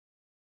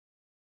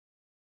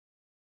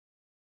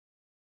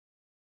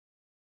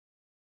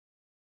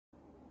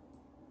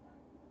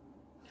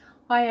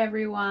Hi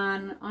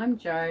everyone, I'm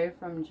Jo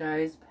from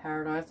Jo's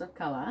Paradise of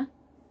Colour.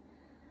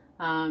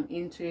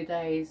 In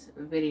today's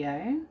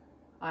video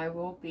I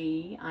will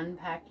be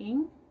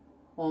unpacking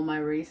all my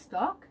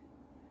restock.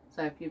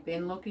 So if you've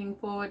been looking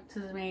forward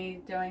to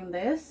me doing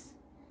this,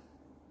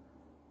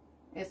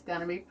 it's going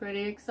to be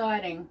pretty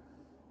exciting.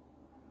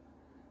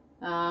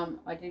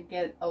 I did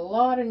get a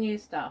lot of new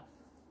stuff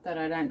that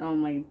I don't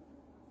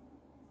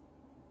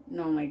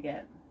normally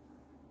get.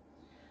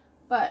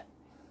 But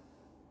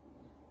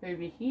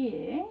over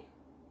here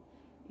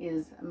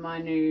is my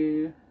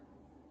new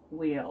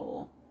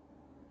wheel,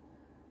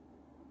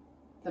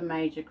 the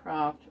Major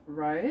Craft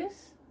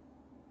Rose,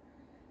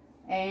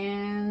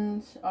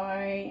 and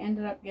I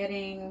ended up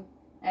getting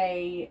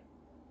a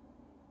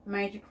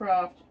Major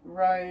Craft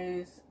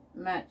Rose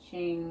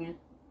matching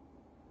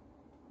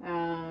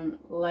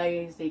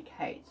Lazy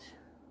Kate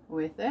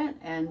with it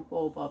and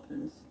ball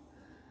bobbins.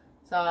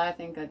 So I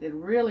think I did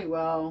really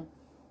well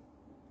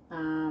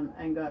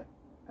and got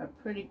a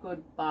pretty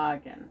good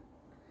bargain.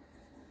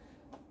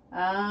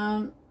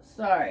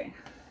 So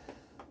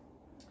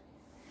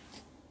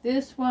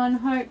this one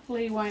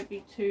hopefully won't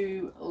be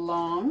too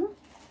long,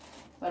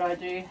 but I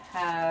do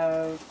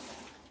have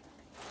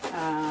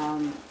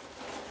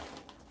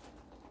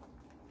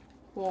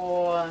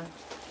 4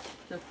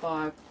 to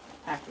 5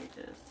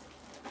 packages.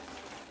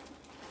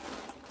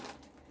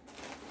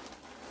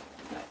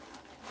 So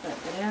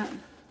set that out.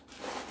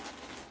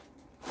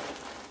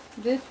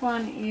 This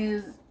one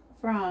is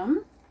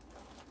from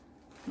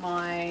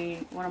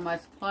one of my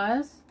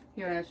suppliers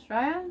here in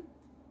Australia,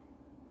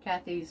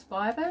 Kathy's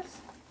Fibers.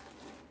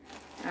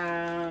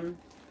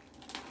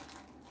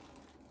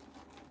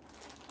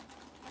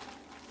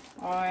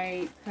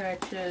 I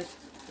purchased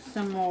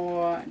some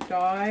more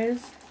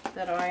dyes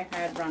that I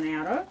had run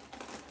out of,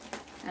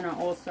 and I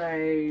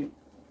also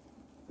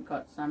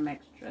got some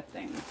extra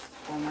things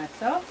for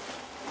myself.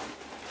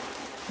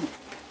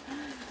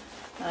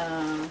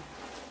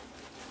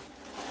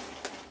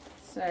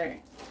 So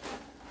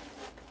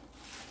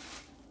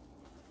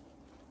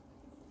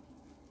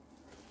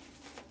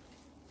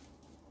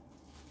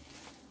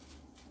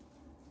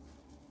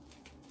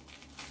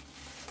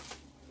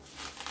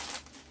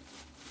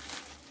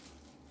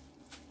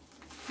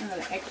I've got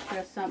an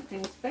extra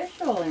something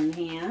special in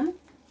here.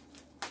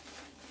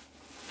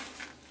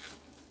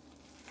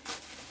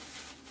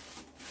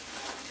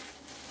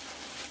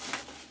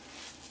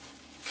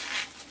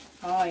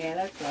 Oh yeah,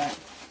 that's right.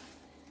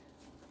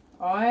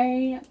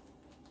 I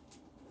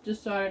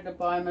decided to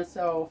buy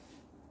myself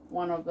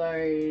one of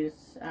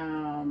those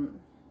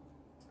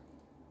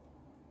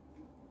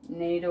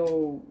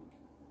needle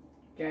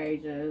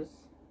gauges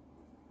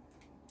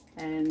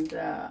and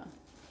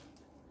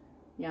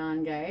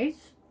yarn gauge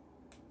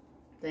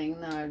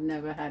thing that I've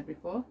never had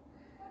before,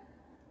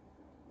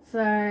 so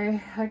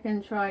I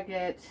can try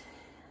get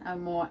a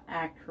more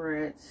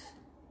accurate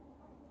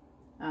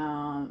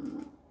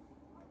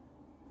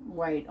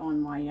weight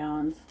on my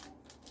yarns.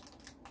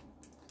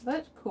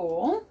 That's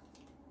cool.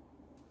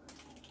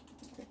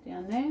 Put it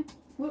down there.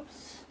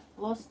 Whoops,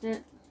 lost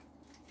it.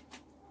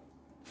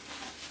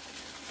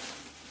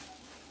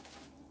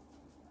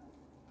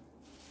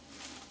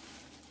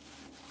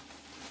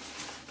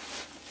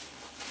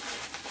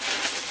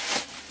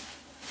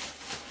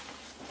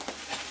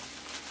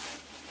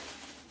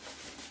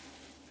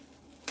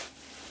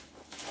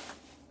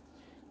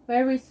 For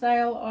every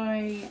sale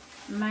I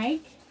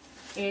make,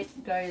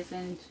 it goes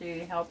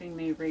into helping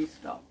me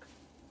restock.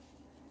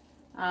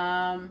 So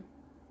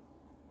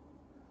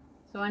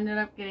I ended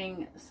up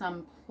getting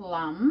some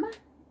plum,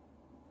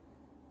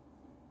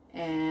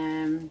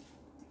 and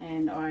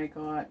I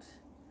got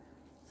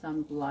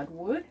some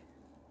bloodwood,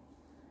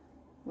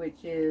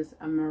 which is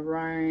a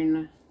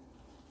maroon,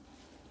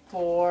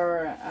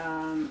 for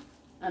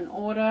an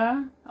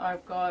order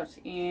I've got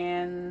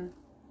in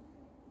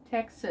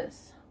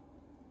Texas.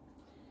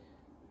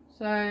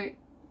 So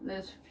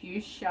there's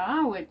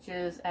fuchsia, which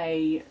is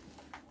a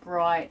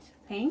bright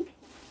pink,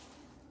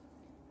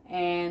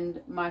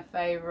 and my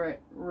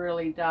favorite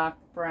really dark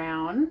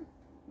brown,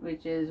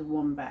 which is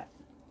wombat.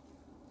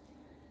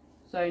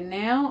 So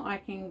now I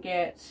can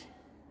get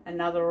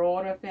another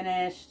order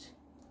finished,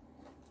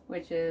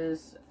 which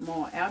is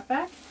more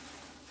outback.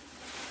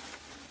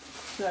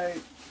 So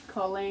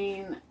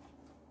Colleen,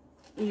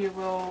 you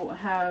will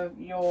have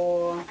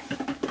your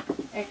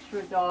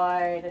extra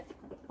dyed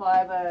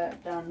fiber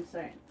done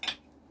soon.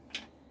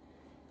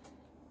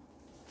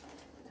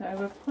 So I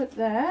will put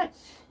that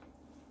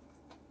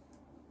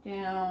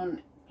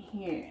down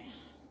here.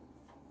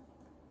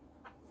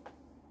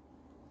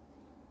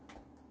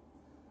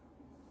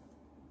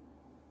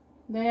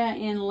 They are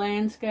in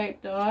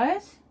landscape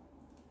dyes.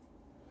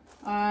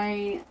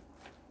 I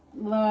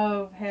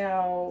love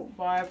how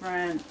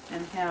vibrant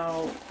and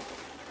how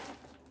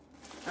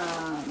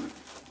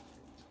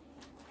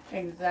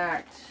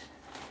exact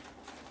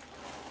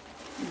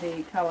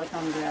the color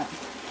comes out.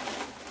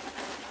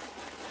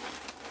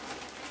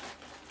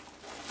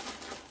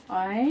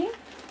 I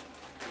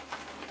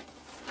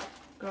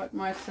got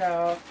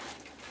myself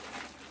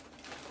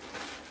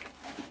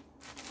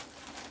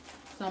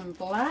some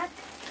black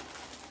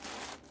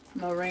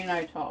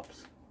merino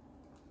tops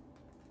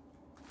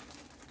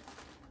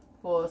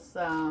for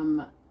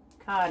some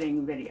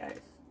carding videos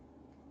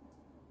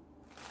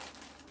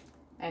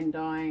and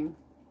dyeing,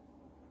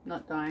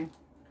 not dyeing,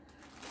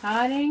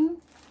 carding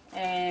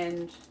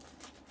and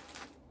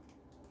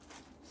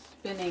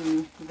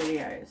spinning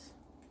videos.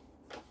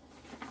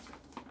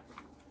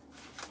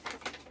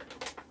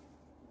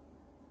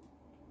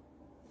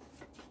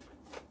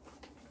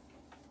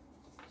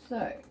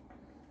 So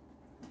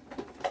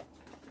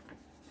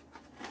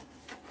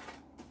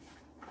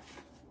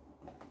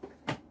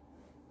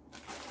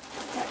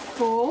that's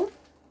cool.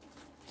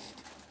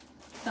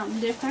 Something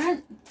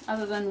different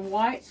other than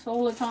whites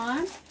all the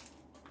time.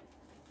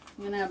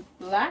 I'm gonna have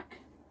black.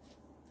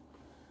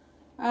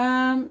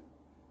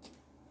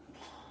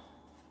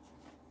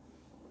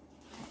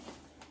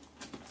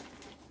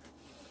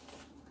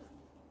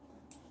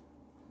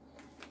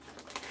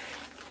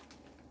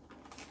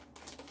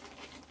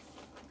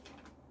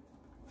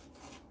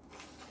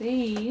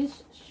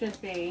 These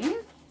should be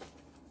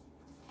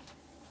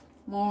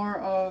more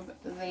of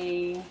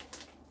the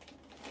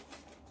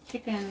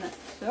chicken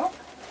silk.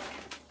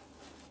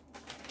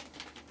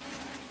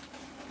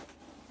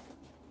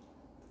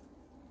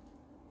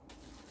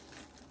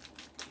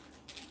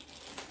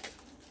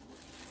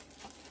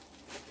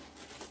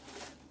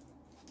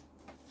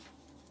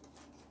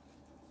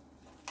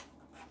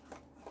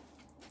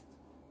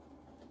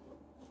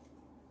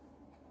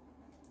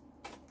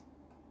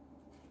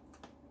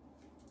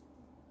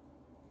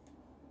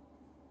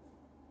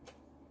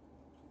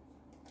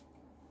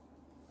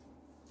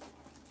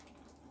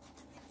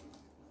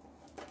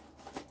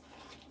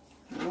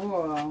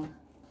 Whoa,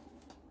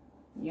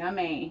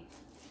 yummy.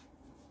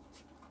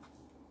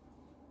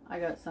 I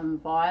got some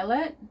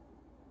violet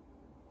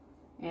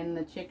in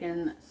the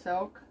chicken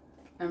silk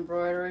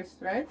embroidery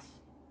threads.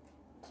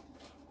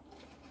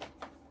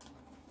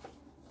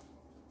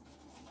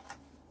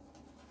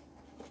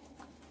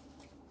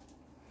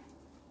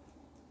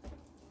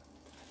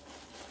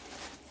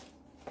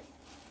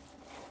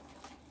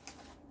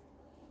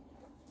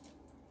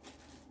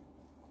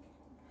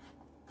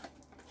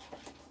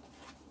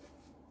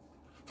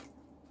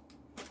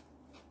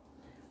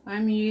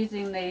 I'm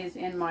using these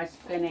in my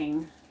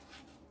spinning.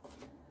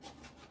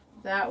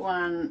 That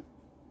one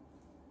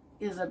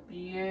is a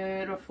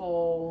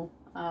beautiful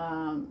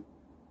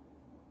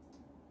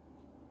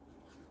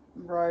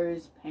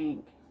rose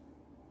pink.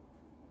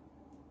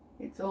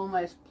 It's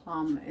almost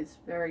plum. It's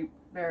very,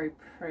 very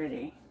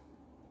pretty.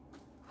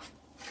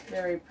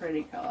 Very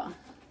pretty color.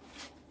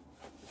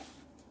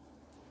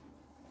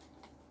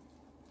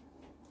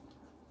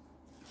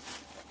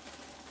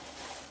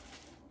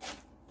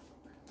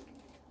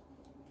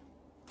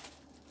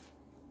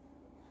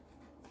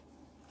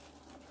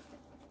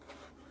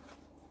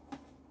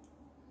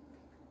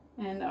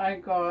 And I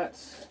got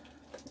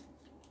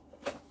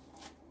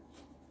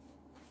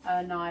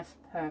a nice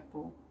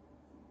purple.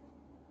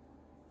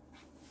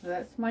 So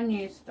that's my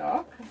new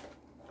stock.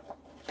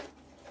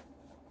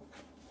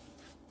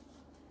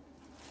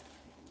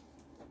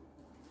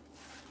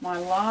 My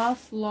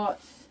last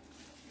lots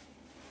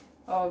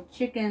of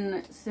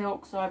chicken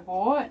silks I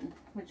bought,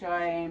 which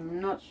I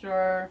am not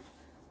sure,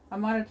 I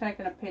might have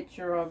taken a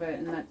picture of it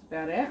and that's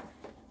about it.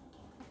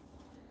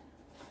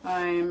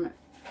 I'm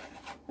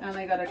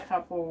only got a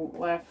couple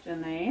left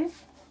in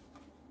these.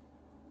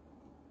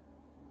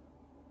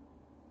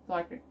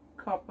 Like a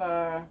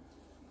copper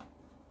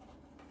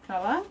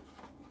colour,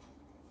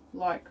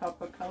 light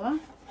copper colour,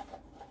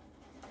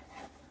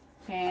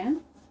 tan,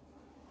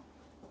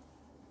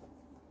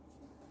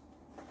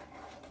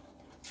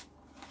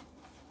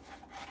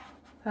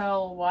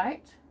 pearl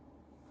white.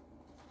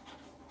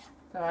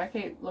 So I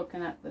keep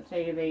looking at the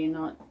TV,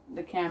 not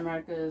the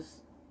camera,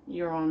 because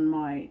you're on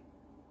my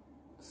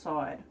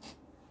side.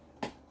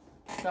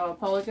 So I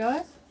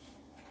apologise.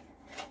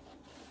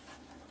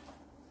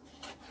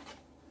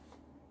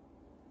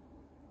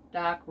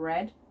 Dark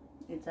red.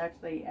 It's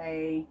actually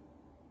a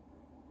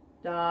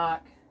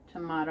dark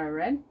tomato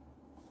red.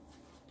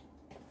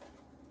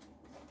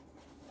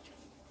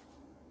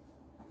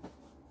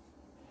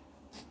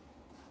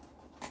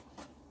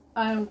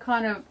 I'm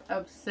kind of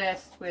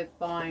obsessed with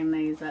buying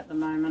these at the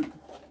moment.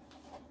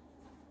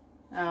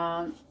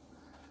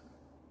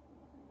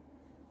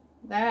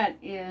 That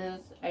is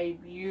a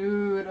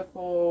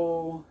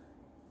beautiful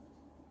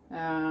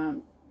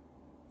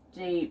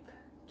deep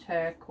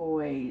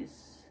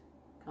turquoise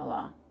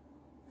colour,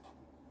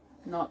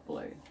 not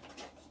blue.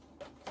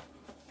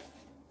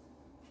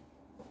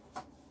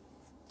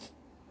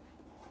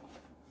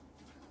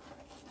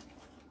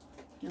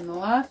 And the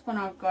last one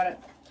I've got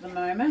at the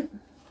moment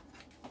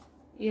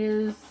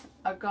is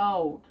a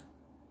gold.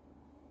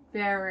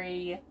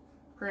 Very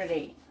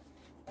pretty.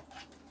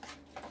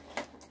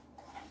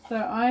 So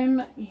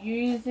I'm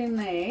using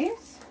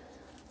these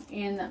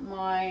in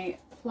my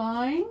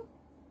flying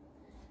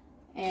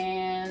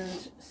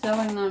and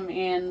selling them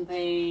in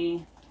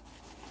the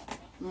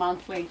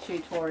monthly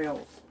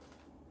tutorials.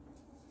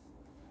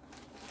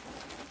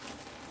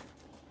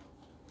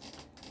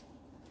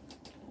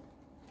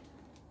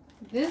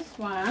 This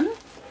one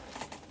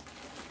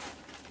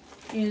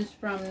is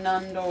from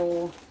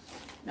Nundle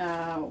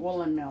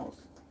Woolen Mills.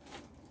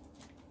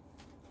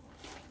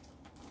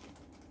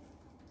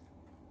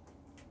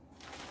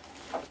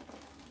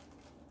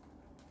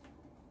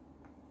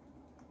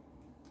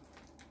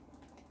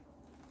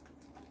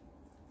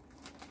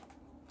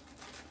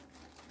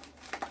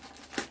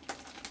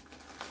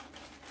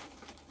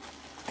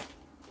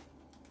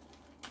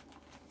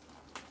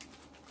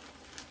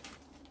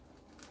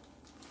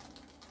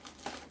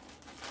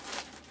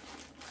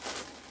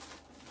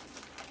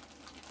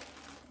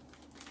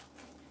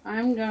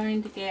 I'm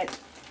going to get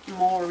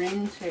more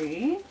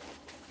into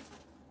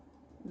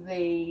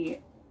the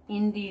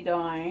indie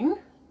dyeing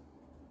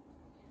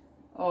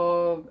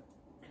of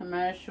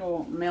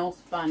commercial mill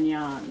spun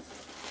yarns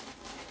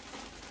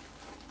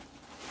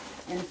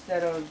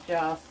instead of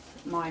just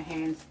my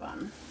hand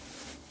spun.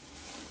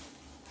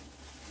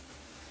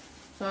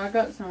 So I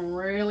got some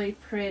really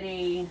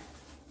pretty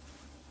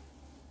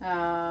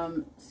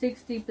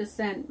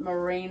 60%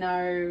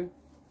 merino,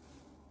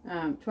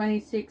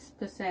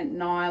 26%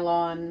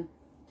 nylon,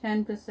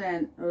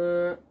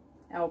 10%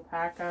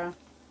 alpaca.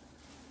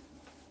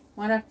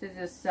 Might have to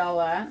just sell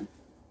that,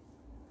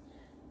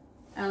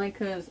 only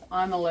because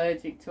I'm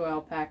allergic to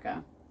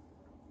alpaca.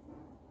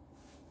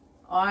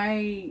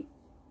 I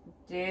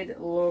did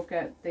look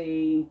at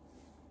the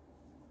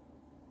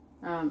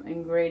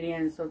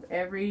ingredients of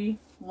every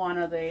one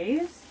of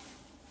these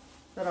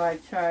that I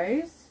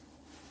chose.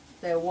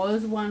 There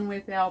was one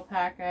with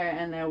alpaca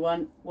and there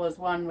was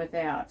one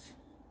without.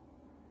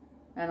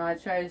 And I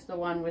chose the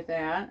one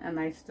without, and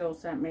they still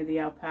sent me the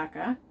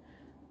alpaca.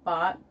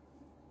 But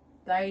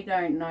they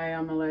don't know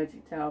I'm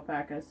allergic to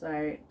alpaca,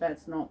 so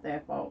that's not their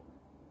fault.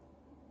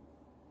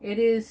 It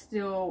is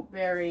still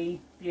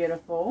very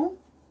beautiful,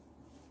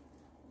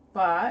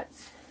 but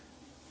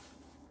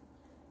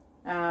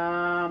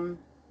I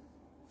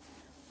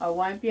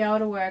won't be able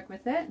to work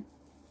with it.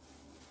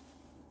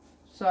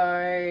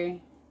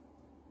 So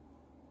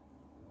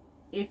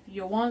if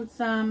you want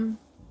some,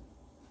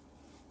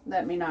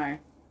 let me know.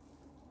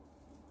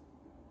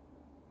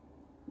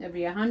 There'll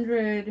be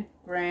 100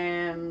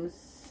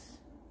 grams.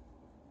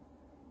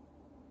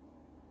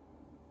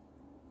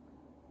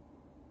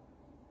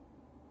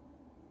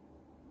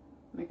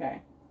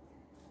 Okay.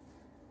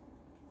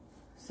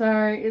 So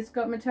it's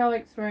got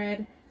metallic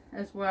thread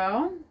as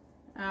well.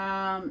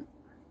 I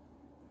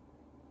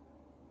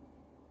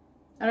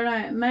don't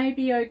know, it may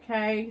be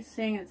okay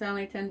seeing it's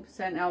only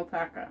 10%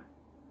 alpaca.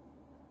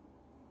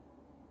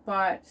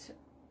 But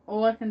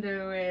all I can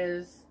do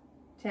is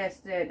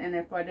test it, and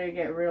if I do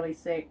get really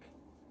sick,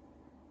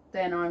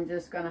 then I'm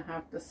just going to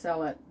have to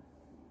sell it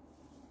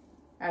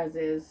as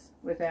is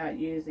without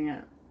using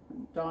it,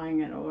 dyeing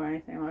it or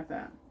anything like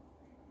that.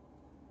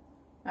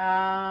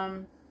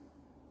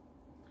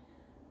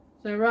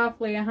 So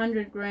roughly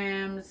 100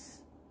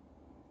 grams,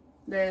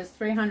 there's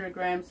 300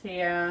 grams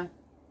here,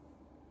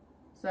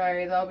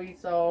 so they'll be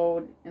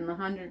sold in the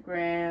 100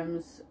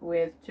 grams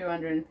with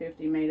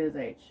 250 meters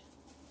each.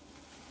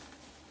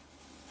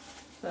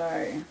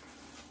 So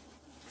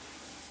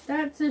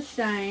that's a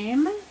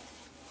shame.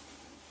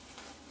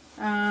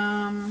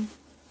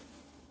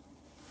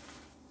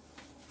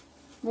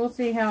 We'll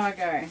see how I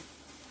go,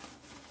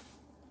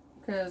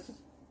 because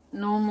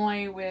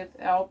normally with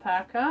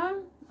alpaca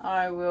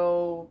I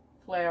will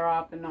flare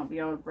up and not be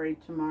able to breathe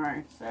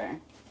tomorrow, so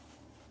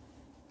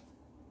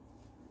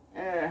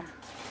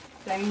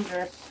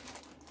dangerous.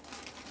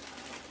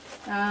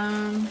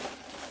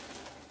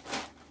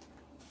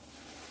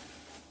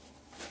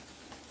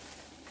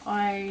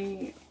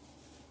 I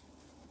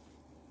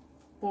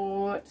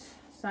bought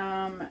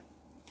some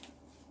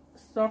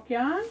stock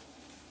yarn.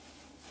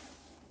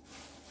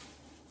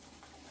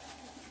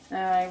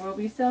 I will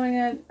be selling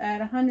it at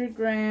 100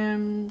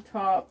 gram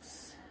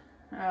tops,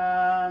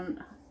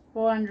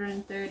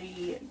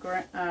 430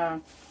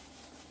 gram,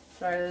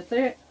 so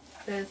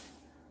there's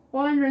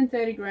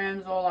 430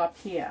 grams all up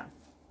here.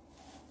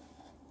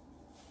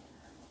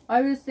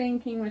 I was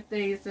thinking with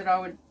these that I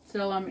would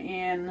sell them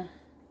in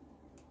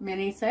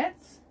mini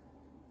sets,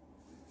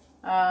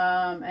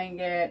 and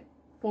get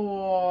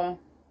 4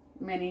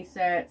 mini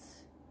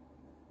sets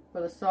for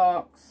the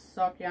sock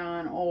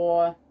yarn,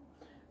 or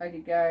I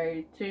could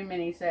go 2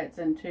 mini sets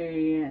and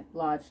 2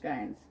 large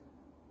skeins.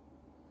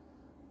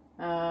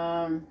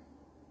 I'm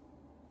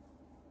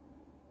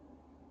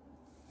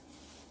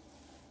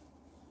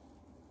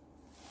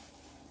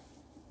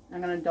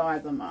going to dye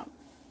them up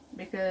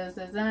because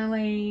there's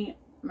only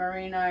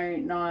merino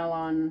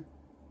nylon,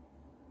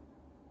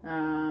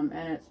 and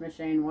it's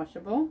machine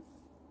washable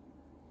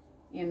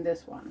in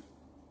this one.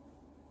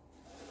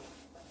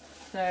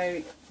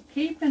 So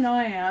keep an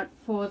eye out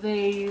for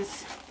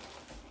these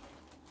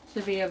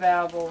to be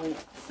available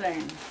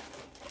soon.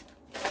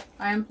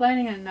 I am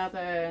planning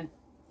another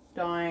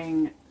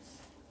dyeing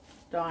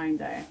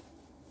day.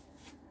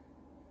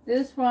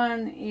 This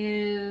one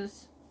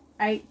is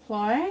 8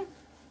 ply.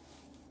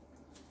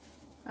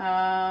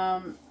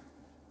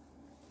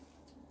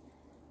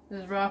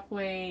 There's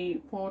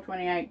roughly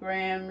 428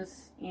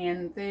 grams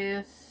in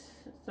this,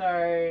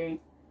 so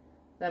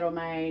that'll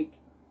make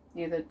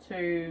either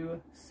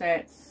 2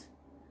 sets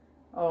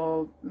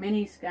of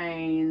mini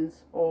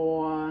skeins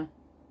or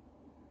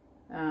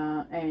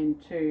and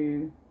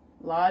 2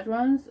 large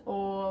ones,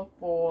 or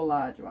 4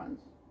 large ones.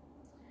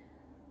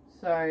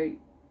 So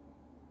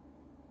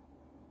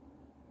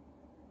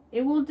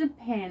it will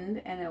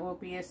depend, and it will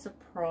be a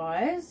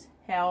surprise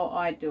how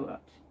I do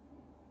it.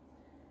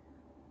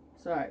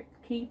 So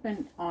keep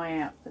an eye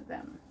out for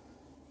them.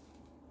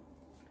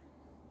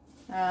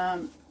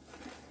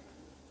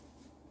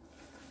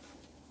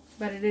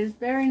 But it is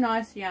very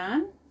nice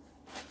yarn,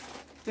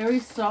 very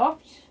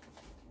soft,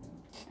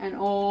 and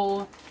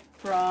all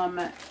from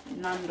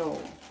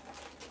Nundle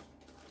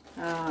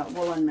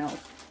Woolen Mills.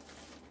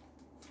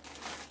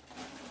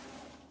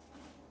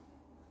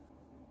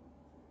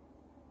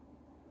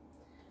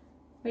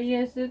 But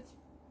yes,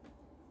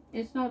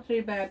 it's not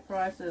too bad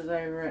prices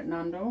over at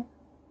Nundle.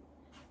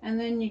 And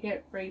then you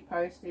get free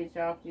postage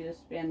after you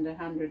spend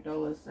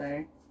 $100,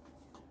 so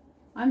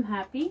I'm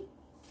happy.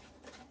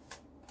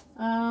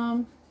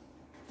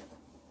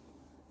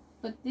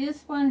 But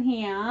this one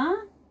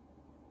here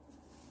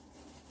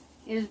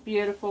is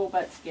beautiful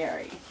but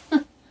scary.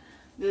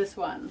 This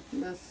one,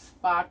 this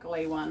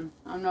sparkly one.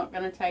 I'm not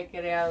going to take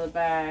it out of the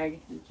bag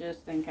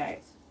just in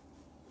case.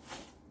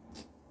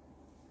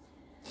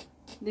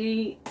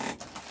 The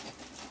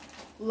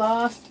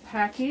last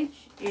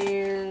package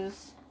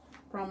is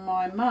from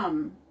my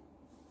mum.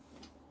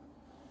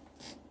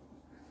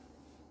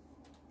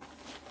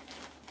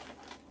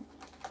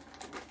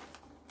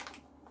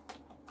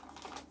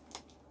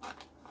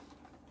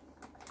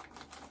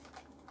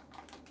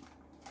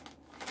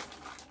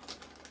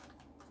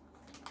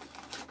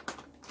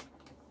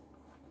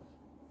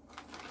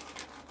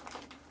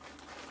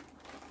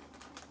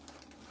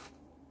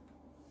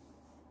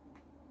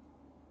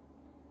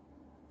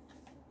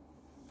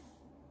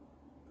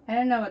 I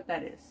don't know what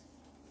that is.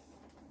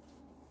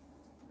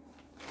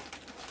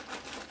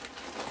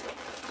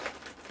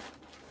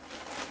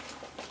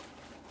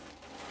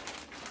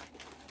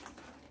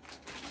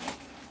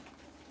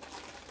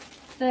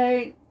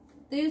 So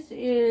this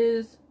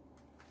is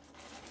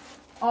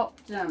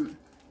Optim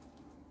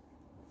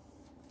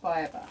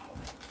fiber.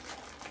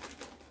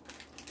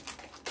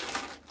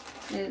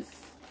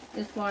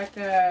 It's like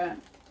a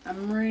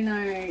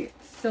merino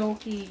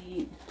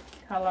silky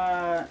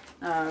color,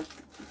 a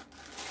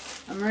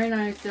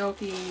merino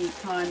silky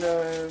kind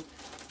of,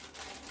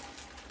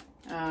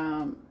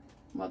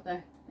 what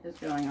the is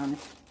going on?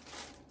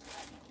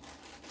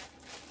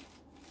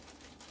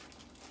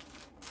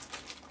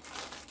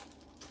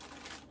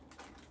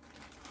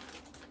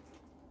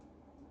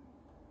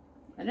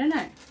 I don't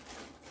know.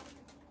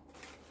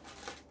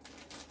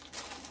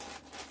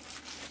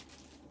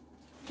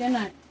 Don't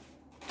know.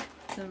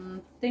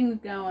 Some things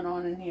going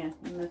on in here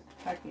in this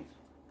package.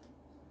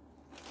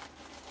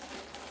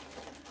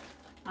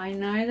 I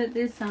know that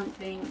there's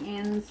something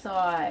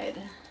inside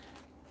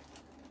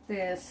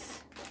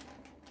this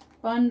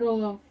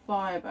bundle of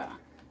fiber,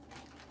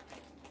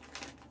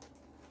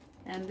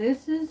 and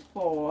this is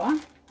for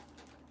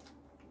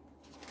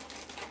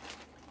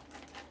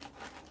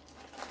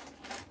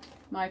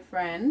my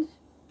friend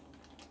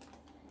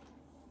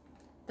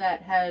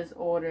that has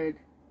ordered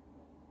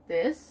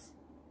this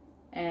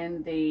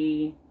and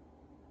the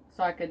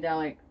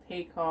psychedelic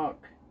peacock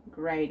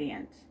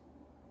gradient.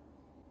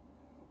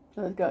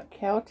 So it's got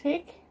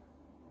Celtic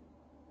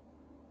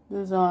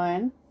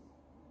design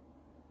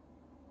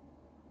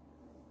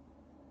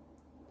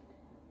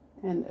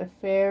and a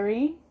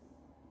fairy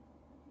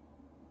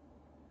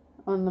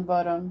on the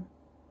bottom.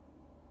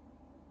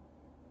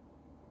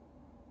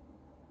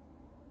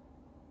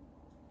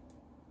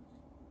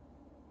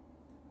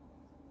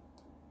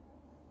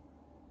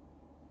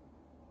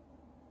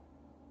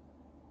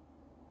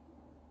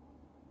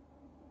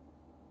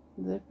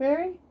 Is it a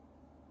fairy?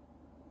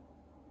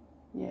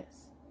 Yes.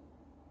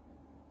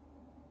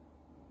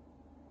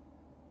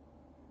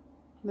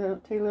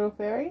 Two little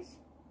fairies.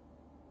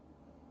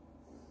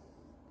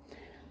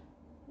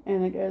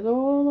 And it goes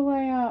all the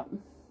way up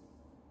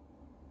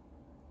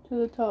to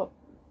the top.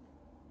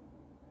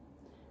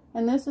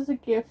 And this is a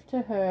gift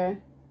to her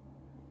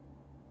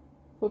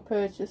for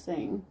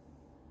purchasing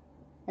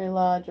a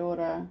large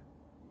order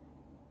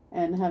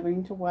and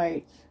having to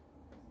wait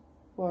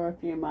for a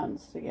few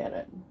months to get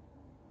it.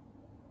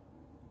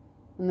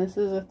 And this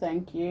is a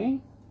thank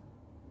you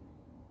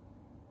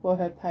for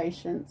her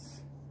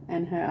patience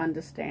and her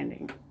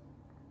understanding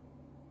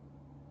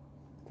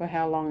for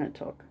how long it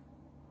took.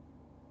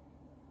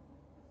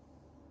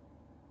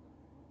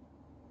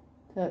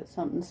 So it's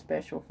something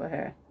special for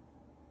her.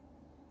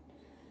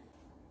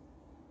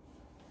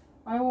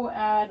 I will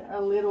add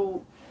a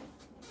little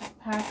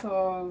pack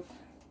of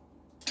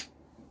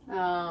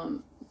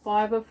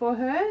fiber for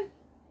her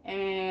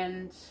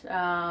and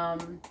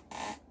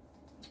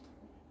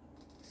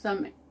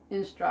some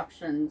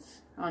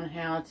instructions on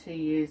how to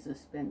use the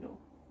spindle.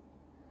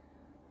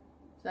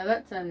 So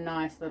that's a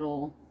nice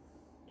little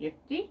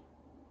gifty.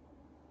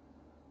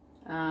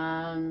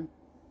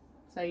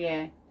 So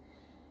yeah,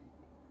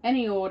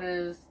 any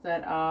orders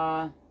that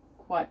are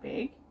quite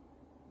big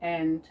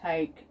and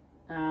take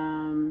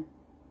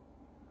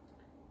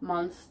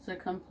months to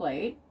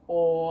complete,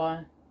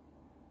 or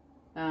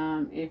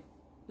if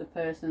the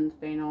person's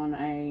been on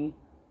a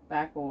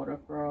back order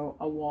for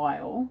a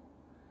while,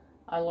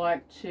 I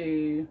like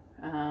to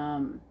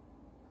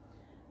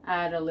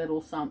add a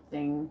little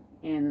something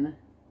in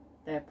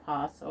their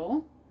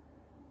parcel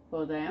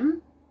for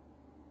them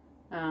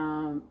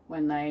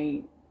when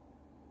they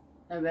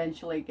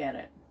eventually get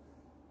it.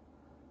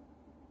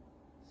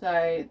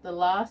 So the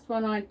last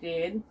one I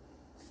did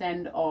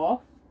send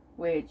off,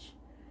 which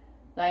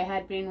they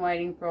had been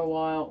waiting for a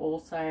while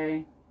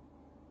also,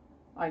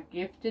 I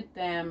gifted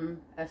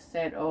them a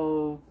set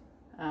of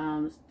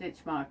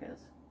stitch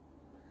markers.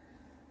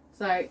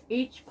 So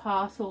each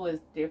parcel is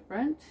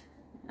different,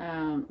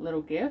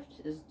 little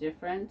gift is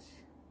different,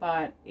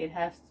 but it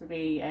has to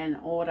be an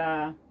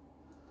order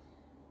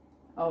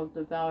of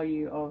the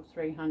value of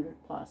 300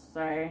 plus.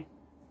 So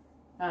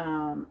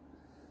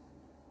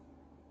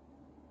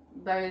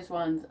those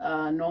ones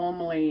are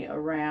normally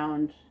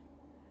around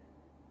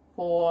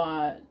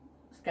 4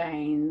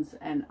 skeins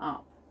and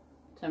up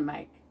to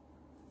make.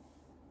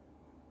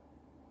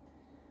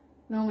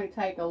 Normally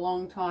take a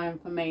long time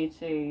for me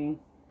to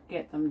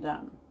get them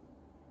done.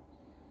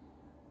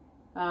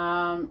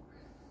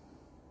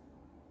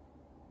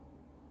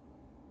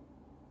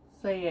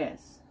 So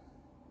yes,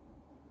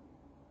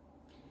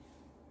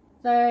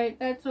 so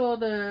that's all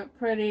the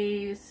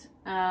pretties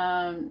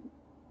that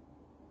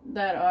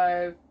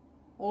I've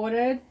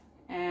ordered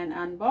and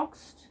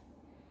unboxed.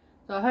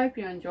 So I hope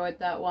you enjoyed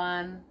that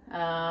one.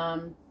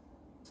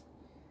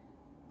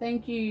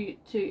 Thank you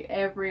to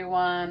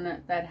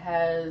everyone that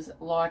has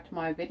liked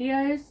my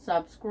videos,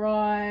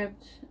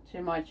 subscribed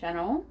to my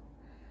channel,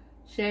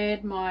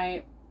 shared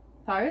my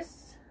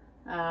posts,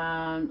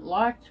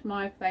 liked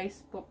my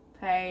Facebook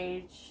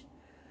page,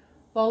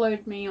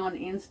 followed me on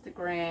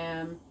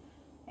Instagram,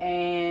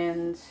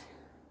 and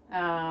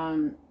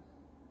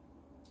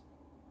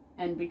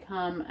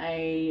become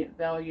a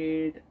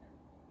valued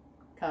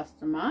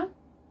customer.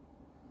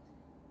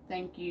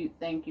 Thank you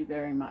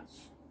very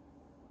much.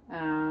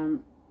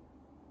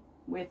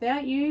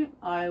 Without you,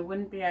 I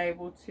wouldn't be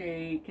able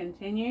to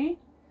continue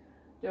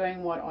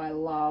doing what I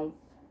love,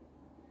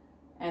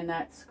 and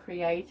that's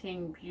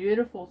creating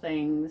beautiful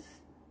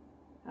things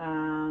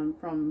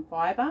from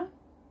fibre.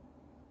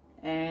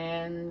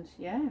 And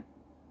yeah,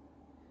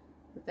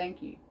 so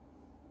thank you.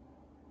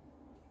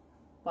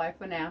 Bye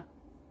for now.